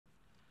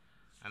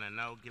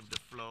now give the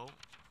floor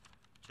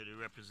to the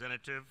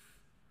representative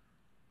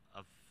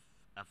of,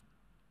 of,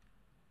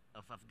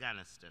 of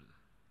Afghanistan.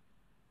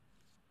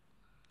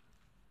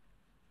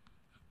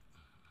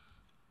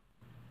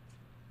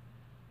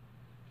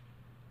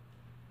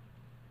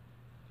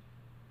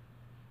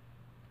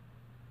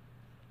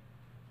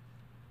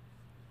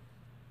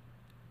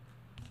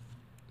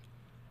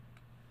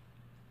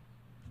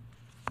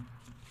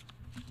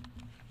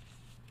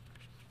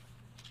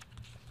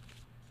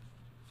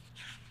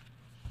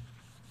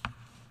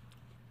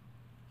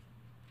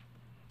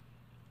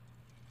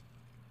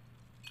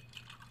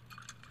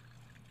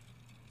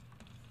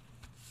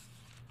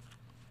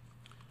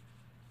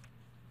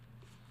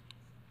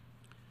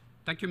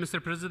 Thank you,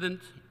 Mr. President.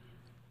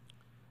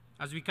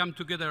 As we come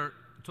together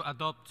to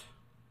adopt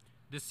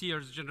this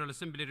year's General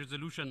Assembly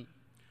resolution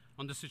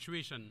on the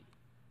situation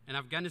in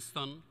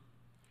Afghanistan,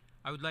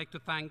 I would like to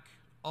thank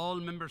all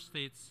member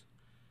states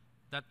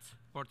that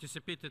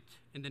participated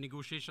in the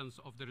negotiations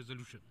of the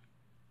resolution.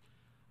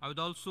 I would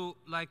also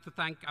like to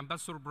thank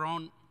Ambassador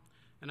Brown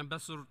and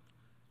Ambassador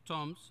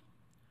Toms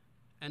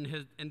and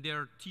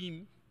their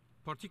team,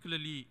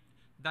 particularly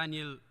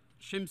Daniel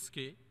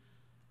Shimsky,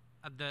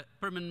 at the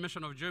Permanent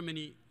Mission of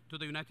Germany to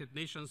the United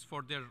Nations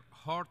for their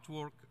hard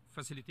work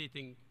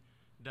facilitating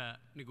the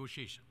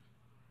negotiation.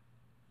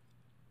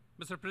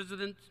 Mr.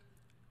 President,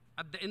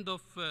 at the end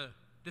of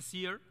this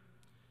year,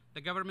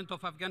 the government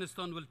of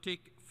Afghanistan will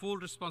take full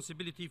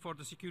responsibility for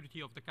the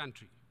security of the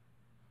country.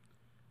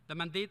 The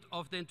mandate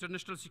of the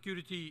International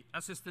Security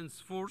Assistance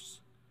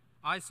Force,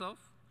 ISAF,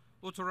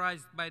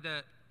 authorized by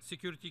the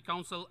Security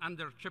Council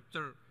under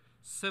Chapter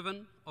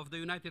 7 of the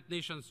United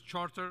Nations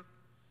Charter,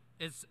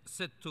 is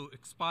set to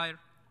expire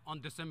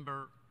on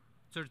December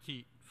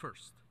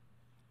 31st.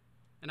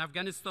 And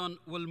Afghanistan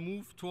will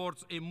move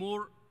towards a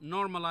more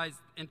normalized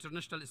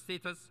international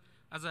status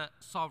as a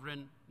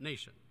sovereign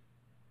nation.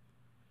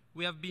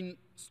 We have been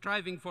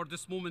striving for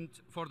this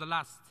moment for the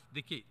last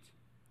decade.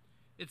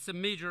 It's a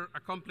major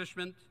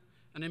accomplishment,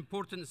 an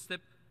important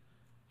step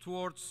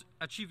towards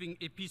achieving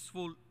a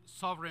peaceful,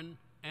 sovereign,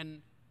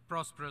 and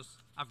prosperous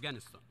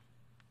Afghanistan.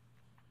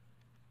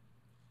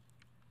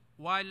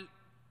 While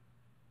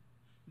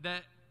the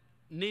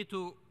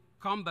NATO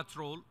combat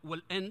role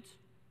will end,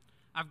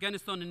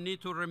 Afghanistan and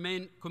NATO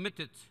remain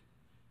committed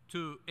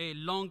to a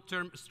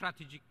long-term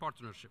strategic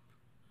partnership.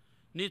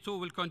 NATO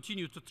will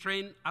continue to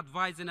train,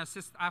 advise, and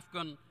assist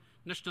Afghan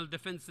national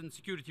defense and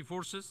security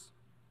forces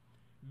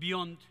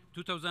beyond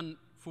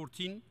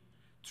 2014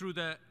 through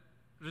the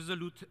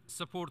Resolute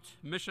Support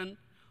Mission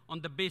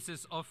on the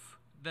basis of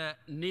the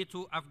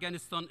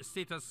NATO-Afghanistan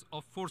Status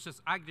of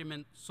Forces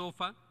Agreement,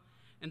 SOFA,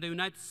 and the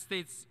United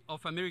States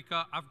of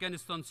America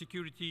Afghanistan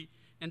Security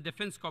and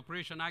Defense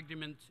Cooperation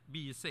Agreement,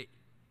 BSA.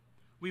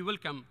 We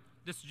welcome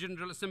this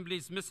General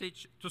Assembly's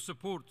message to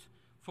support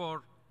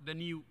for the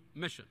new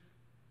mission.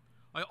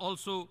 I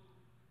also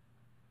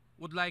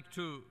would like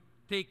to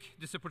take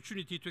this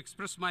opportunity to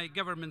express my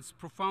government's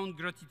profound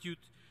gratitude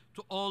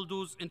to all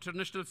those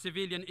international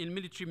civilian and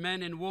military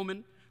men and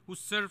women who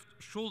served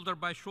shoulder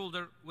by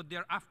shoulder with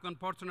their Afghan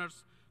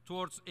partners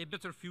towards a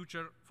better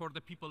future for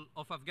the people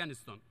of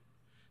Afghanistan.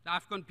 The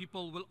Afghan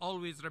people will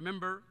always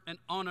remember and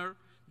honor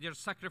their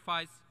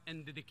sacrifice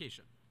and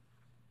dedication.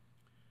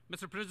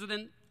 Mr.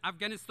 President,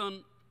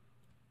 Afghanistan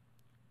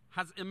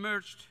has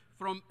emerged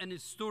from an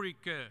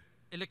historic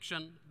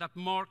election that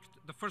marked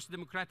the first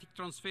democratic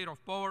transfer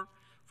of power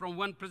from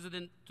one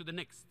president to the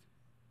next,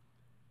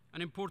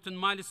 an important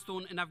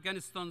milestone in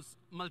Afghanistan's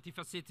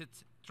multifaceted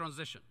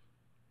transition.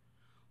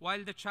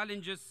 While the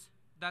challenges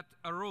that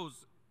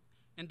arose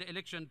in the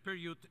election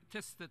period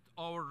tested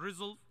our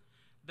resolve,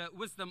 the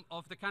wisdom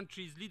of the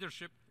country's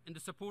leadership and the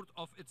support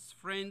of its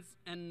friends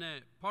and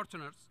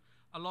partners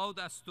allowed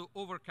us to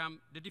overcome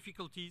the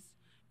difficulties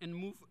and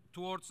move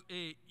towards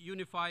a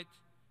unified,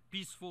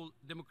 peaceful,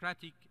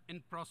 democratic,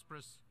 and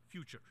prosperous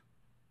future.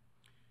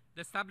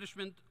 The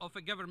establishment of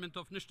a government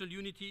of national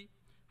unity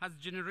has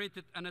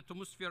generated an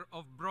atmosphere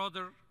of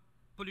broader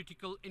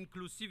political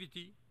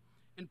inclusivity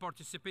and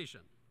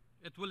participation.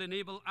 It will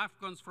enable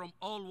Afghans from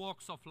all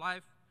walks of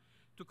life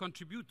to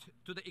contribute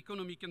to the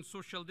economic and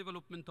social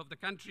development of the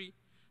country,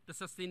 the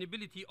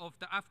sustainability of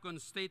the Afghan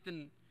state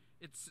and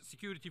its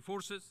security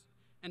forces,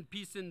 and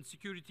peace and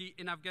security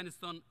in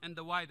Afghanistan and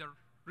the wider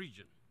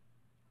region.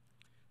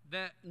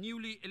 The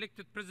newly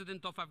elected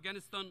President of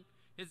Afghanistan,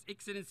 His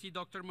Excellency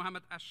Dr.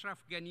 Mohammad Ashraf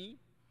Ghani,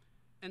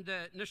 and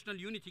the National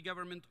Unity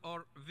Government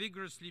are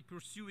vigorously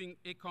pursuing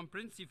a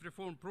comprehensive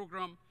reform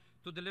program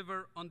to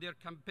deliver on their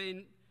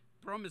campaign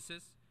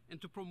promises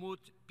and to promote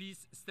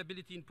peace,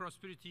 stability, and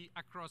prosperity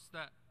across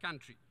the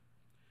country.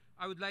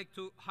 I would like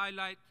to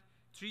highlight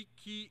three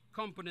key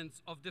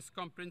components of this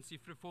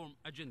comprehensive reform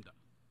agenda.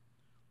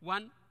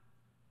 One,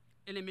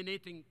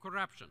 eliminating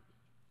corruption.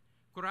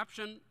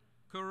 Corruption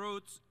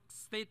corrodes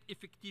state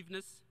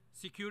effectiveness,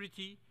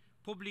 security,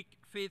 public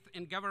faith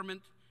in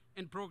government,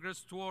 and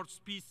progress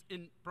towards peace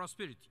and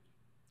prosperity.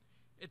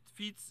 It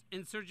feeds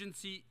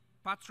insurgency,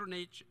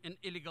 patronage, and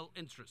illegal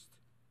interest.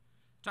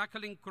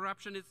 Tackling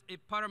corruption is a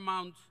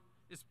paramount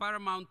is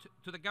paramount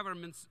to the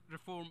government's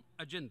reform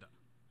agenda.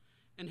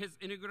 In his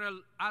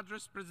inaugural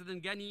address,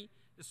 President Ghani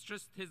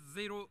stressed his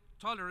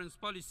zero-tolerance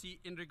policy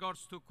in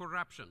regards to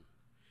corruption.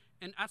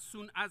 And as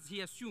soon as he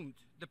assumed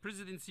the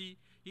presidency,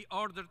 he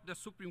ordered the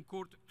Supreme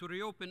Court to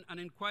reopen an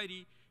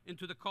inquiry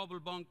into the Kabul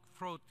bank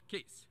fraud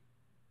case.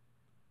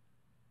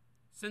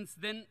 Since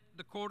then,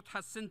 the court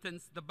has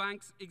sentenced the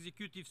bank's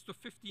executives to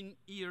 15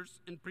 years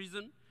in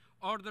prison,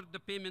 ordered the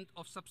payment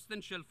of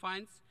substantial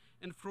fines,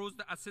 and froze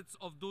the assets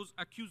of those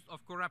accused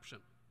of corruption.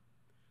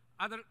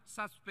 Other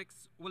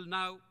suspects will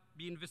now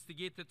be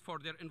investigated for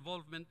their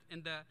involvement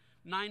in the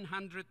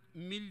 $900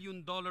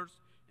 million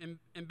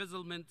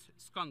embezzlement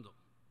scandal.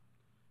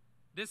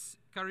 This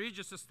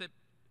courageous step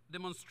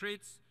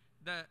demonstrates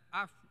the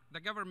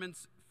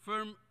government's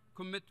firm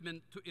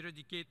commitment to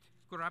eradicate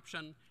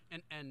corruption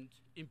and end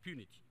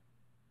impunity.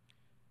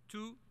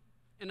 2,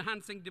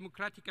 enhancing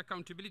democratic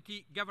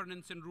accountability,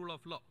 governance, and rule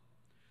of law.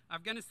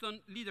 Afghanistan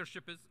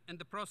leadership is in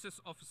the process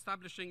of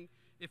establishing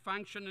a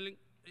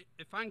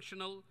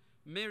functional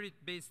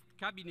merit-based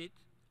cabinet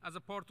as a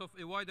part of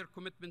a wider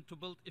commitment to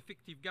build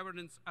effective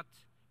governance at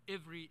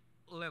every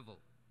level.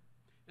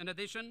 In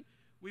addition,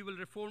 we will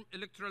reform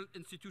electoral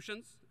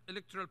institutions,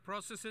 electoral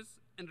processes,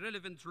 and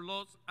relevant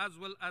laws, as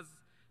well as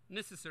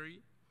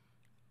necessary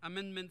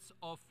amendments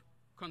of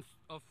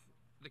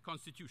the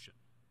Constitution.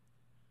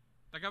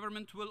 The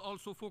government will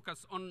also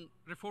focus on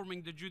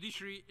reforming the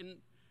judiciary in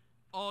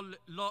all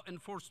law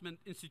enforcement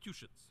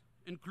institutions,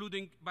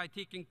 including by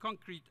taking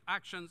concrete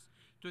actions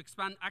to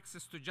expand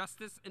access to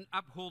justice and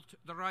uphold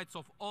the rights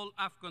of all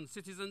Afghan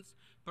citizens,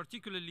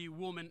 particularly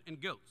women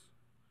and girls.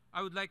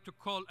 I would like to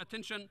call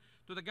attention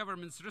to the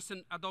government's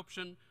recent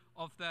adoption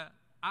of the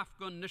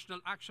Afghan National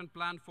Action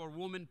Plan for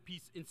Women,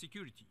 Peace and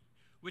Security,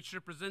 which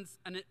represents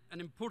an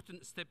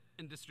important step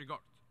in this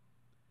regard.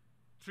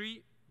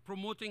 3,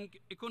 promoting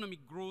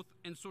economic growth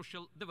and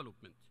social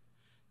development.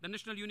 The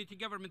National Unity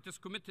Government is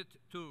committed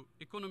to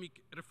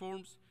economic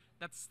reforms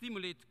that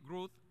stimulate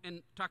growth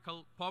and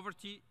tackle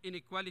poverty,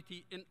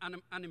 inequality, and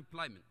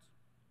unemployment.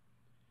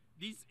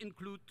 These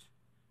include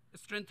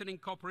strengthening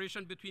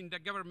cooperation between the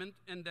government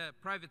and the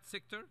private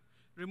sector,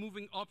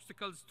 removing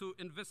obstacles to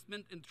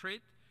investment and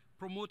trade,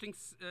 promoting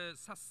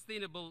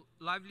sustainable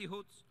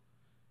livelihoods,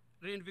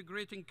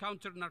 reinvigorating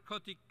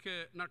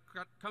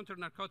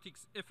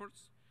counter-narcotics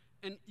efforts,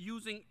 and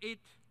using aid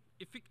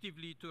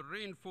effectively to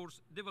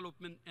reinforce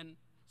development and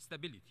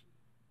stability.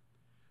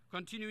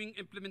 Continuing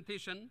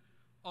implementation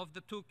of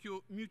the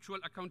Tokyo Mutual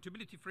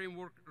Accountability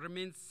Framework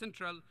remains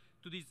central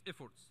to these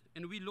efforts,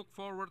 and we look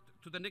forward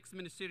to the next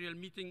ministerial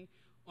meeting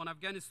on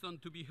Afghanistan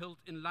to be held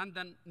in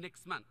London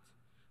next month.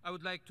 I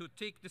would like to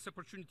take this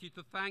opportunity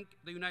to thank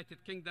the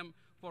United Kingdom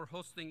for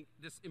hosting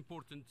this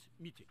important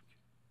meeting.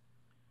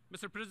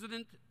 Mr.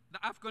 President,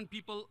 the Afghan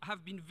people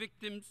have been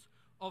victims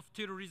of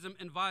terrorism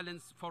and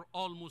violence for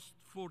almost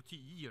 40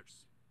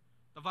 years.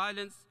 The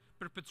violence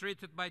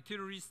perpetrated by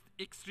terrorist,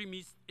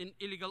 extremist, and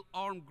illegal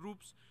armed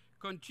groups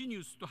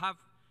continues to have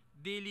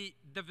daily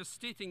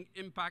devastating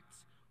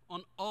impacts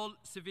on all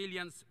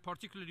civilians,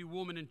 particularly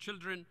women and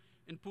children,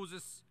 and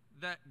poses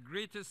the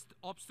greatest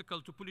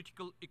obstacle to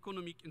political,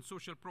 economic, and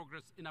social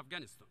progress in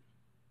Afghanistan.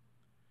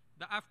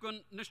 The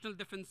Afghan National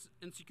Defense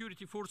and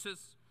Security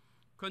Forces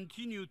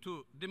continue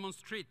to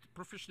demonstrate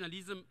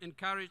professionalism and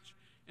courage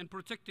in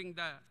protecting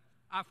the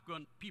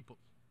Afghan people.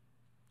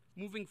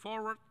 Moving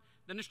forward,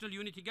 the National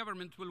Unity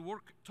Government will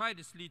work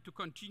tirelessly to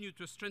continue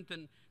to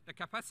strengthen the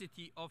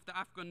capacity of the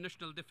Afghan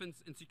National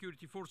Defense and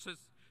Security Forces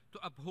to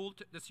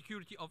uphold the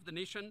security of the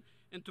nation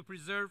and to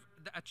preserve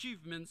the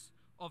achievements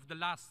of the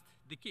last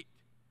decade.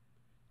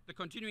 The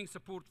continuing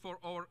support for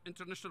our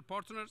international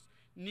partners,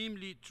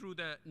 namely through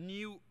the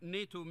new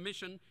NATO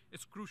mission,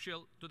 is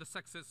crucial to the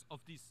success of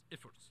these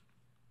efforts.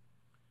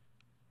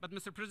 But,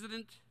 Mr.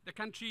 President, the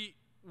country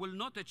will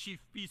not achieve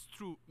peace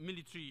through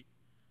military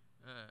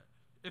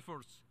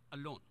efforts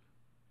alone.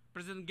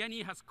 President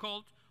Ghani has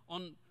called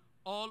on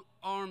all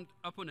armed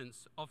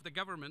opponents of the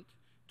government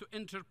to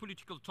enter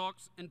political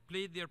talks and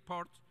play their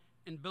part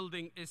in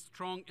building a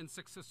strong and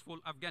successful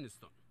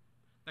Afghanistan.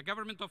 The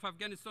government of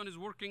Afghanistan is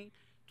working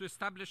to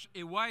establish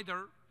a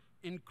wider,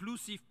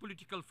 inclusive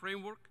political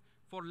framework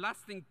for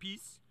lasting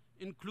peace,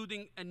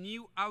 including a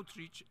new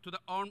outreach to the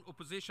armed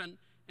opposition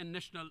and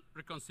national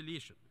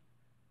reconciliation.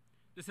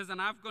 This is an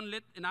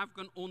Afghan-led and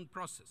Afghan-owned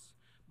process,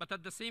 but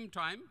at the same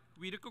time,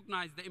 we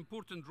recognize the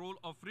important role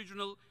of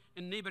regional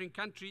and neighboring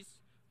countries,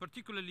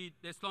 particularly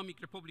the Islamic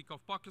Republic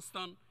of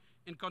Pakistan,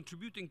 in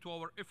contributing to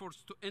our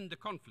efforts to end the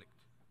conflict.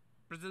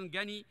 President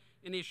Ghani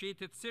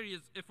initiated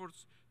serious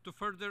efforts to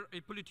further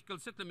a political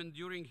settlement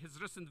during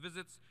his recent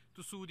visits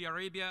to Saudi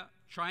Arabia,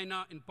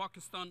 China, and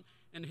Pakistan,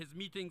 and his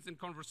meetings and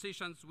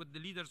conversations with the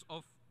leaders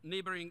of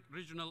neighboring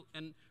regional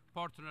and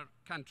partner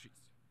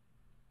countries.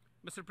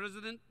 Mr.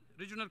 President,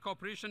 regional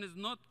cooperation is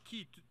not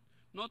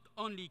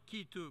only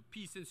key to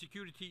peace and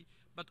security,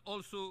 but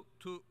also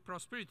to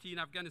prosperity in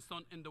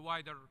Afghanistan and the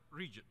wider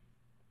region.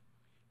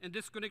 In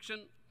this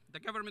connection, the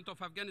government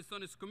of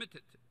Afghanistan is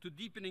committed to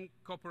deepening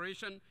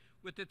cooperation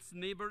with its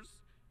neighbors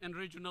and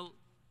regional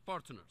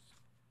partners.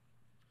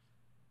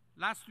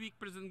 Last week,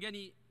 President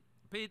Ghani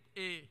paid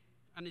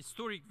an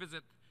historic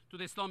visit to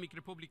the Islamic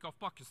Republic of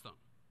Pakistan,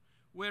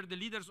 where the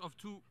leaders of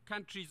two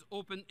countries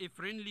opened a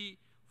friendly,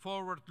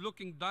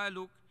 forward-looking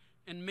dialogue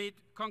and made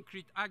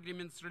concrete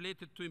agreements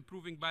related to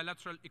improving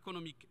bilateral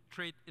economic,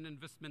 trade, and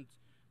investment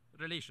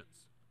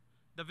relations.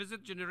 The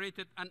visit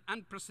generated an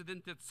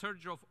unprecedented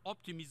surge of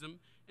optimism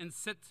and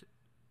set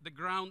the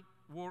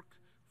groundwork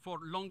for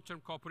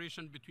long-term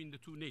cooperation between the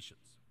two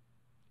nations.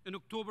 In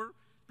October,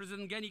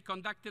 President Ghani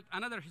conducted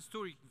another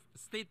historic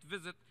state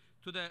visit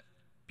to the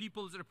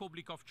People's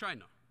Republic of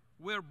China,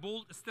 where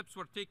bold steps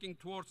were taken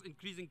towards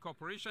increasing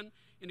cooperation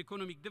in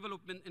economic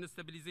development and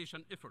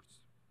stabilization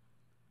efforts.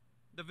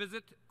 The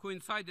visit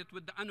coincided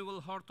with the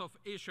annual Heart of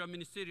Asia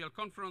Ministerial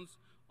Conference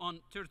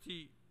on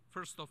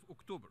 31st of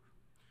October,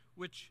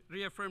 which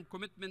reaffirmed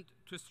commitment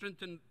to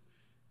strengthen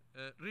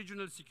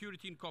regional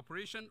security and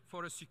cooperation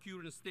for a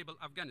secure and stable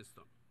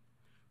Afghanistan.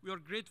 We are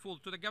grateful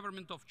to the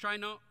government of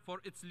China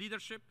for its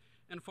leadership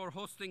and for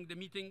hosting the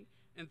meeting,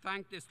 and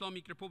thank the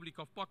Islamic Republic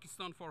of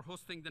Pakistan for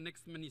hosting the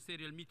next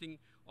ministerial meeting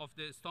of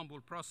the Istanbul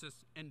process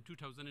in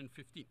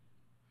 2015.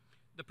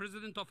 The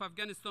President of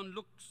Afghanistan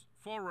looks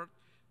forward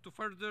to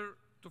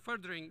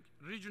furthering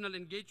regional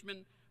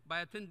engagement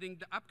by attending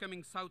the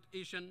upcoming South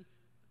Asian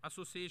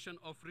Association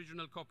of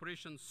Regional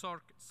Cooperation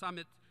SAARC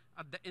Summit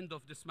at the end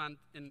of this month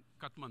in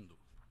Kathmandu.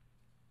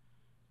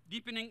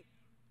 Deepening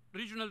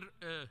regional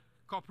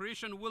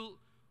cooperation will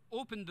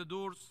open the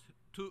doors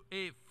to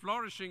a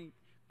flourishing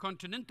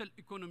continental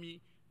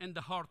economy in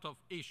the heart of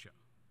Asia.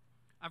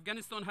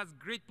 Afghanistan has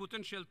great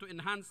potential to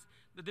enhance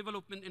the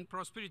development and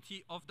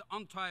prosperity of the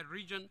entire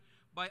region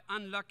by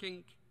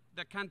unlocking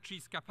the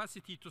country's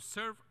capacity to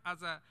serve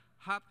as a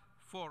hub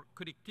for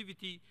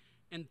connectivity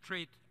and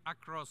trade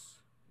across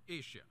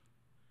Asia.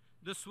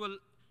 This will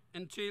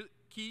entail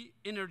key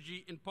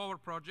energy and power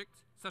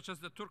projects such as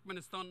the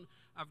Turkmenistan,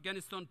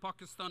 Afghanistan,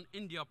 Pakistan,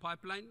 India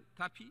pipeline,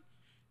 TAPI,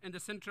 and the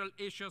Central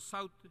Asia,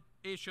 South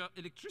Asia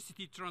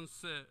electricity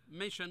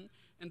transmission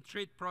and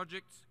trade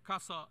projects,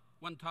 CASA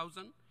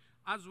 1000,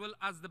 as well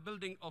as the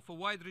building of a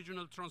wide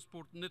regional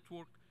transport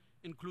network,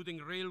 including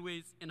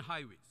railways and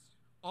highways.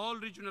 All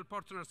regional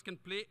partners can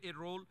play a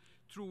role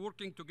through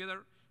working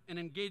together and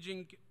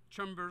engaging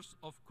chambers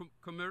of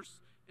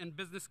commerce and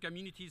business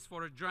communities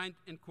for a joint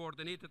and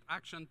coordinated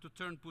action to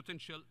turn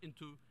potential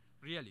into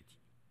reality.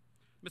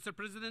 Mr.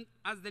 President,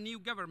 as the new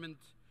government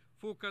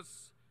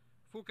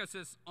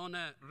focuses on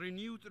a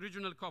renewed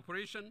regional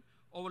cooperation,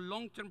 our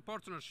long-term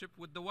partnership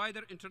with the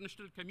wider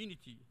international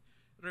community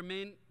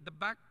remain the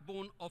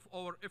backbone of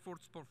our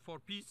efforts for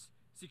peace,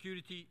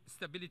 security,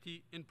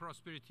 stability, and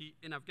prosperity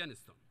in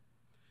Afghanistan.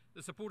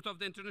 The support of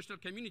the international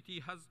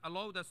community has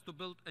allowed us to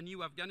build a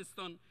new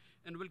Afghanistan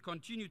and will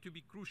continue to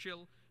be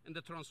crucial in the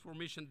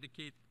transformation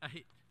decade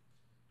ahead.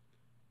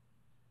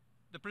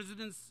 The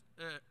President's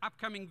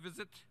upcoming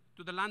visit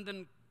to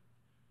London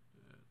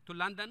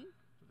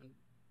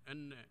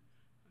and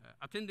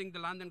attending the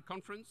London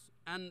conference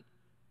and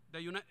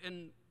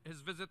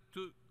his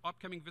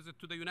upcoming visit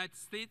to the United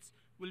States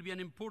will be an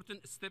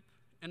important step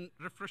in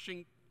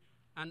refreshing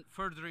and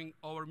furthering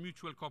our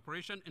mutual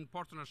cooperation and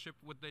partnership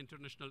with the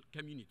international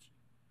community.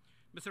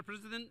 Mr.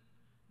 President,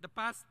 the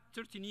past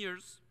 13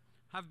 years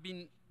have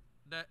been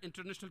the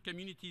international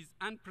community's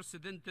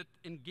unprecedented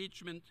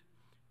engagement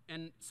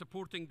in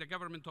supporting the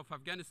government of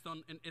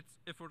Afghanistan in its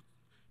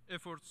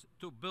efforts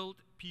to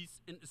build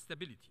peace and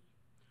stability.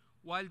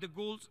 While the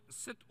goals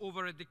set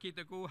over a decade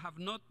ago have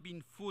not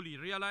been fully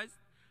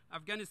realized,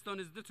 Afghanistan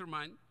is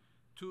determined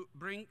to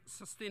bring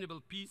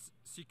sustainable peace,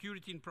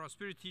 security, and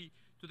prosperity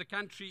to the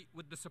country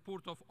with the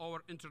support of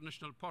our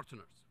international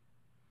partners.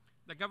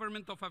 The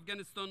government of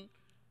Afghanistan's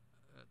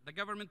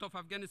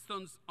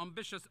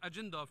ambitious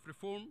agenda of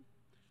reform,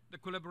 the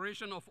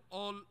collaboration of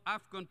all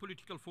Afghan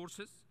political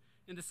forces,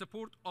 and the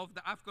support of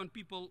the Afghan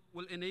people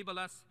will enable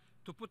us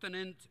to put an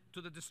end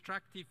to the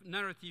destructive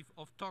narrative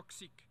of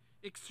toxic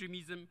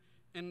extremism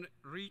and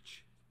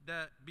reach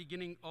the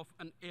beginning of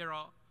an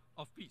era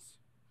of peace.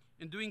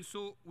 In doing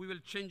so, we will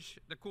change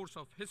the course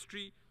of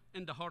history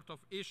in the heart of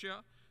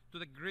Asia to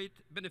the great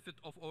benefit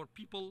of our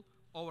people,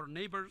 our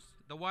neighbors,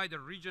 the wider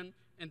region,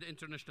 and the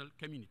international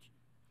community.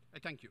 I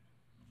thank you.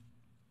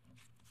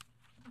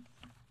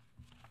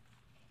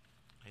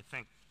 I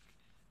thank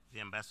the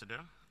Ambassador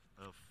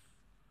of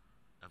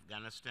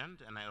Afghanistan,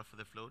 and I offer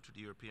the floor to the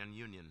European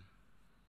Union.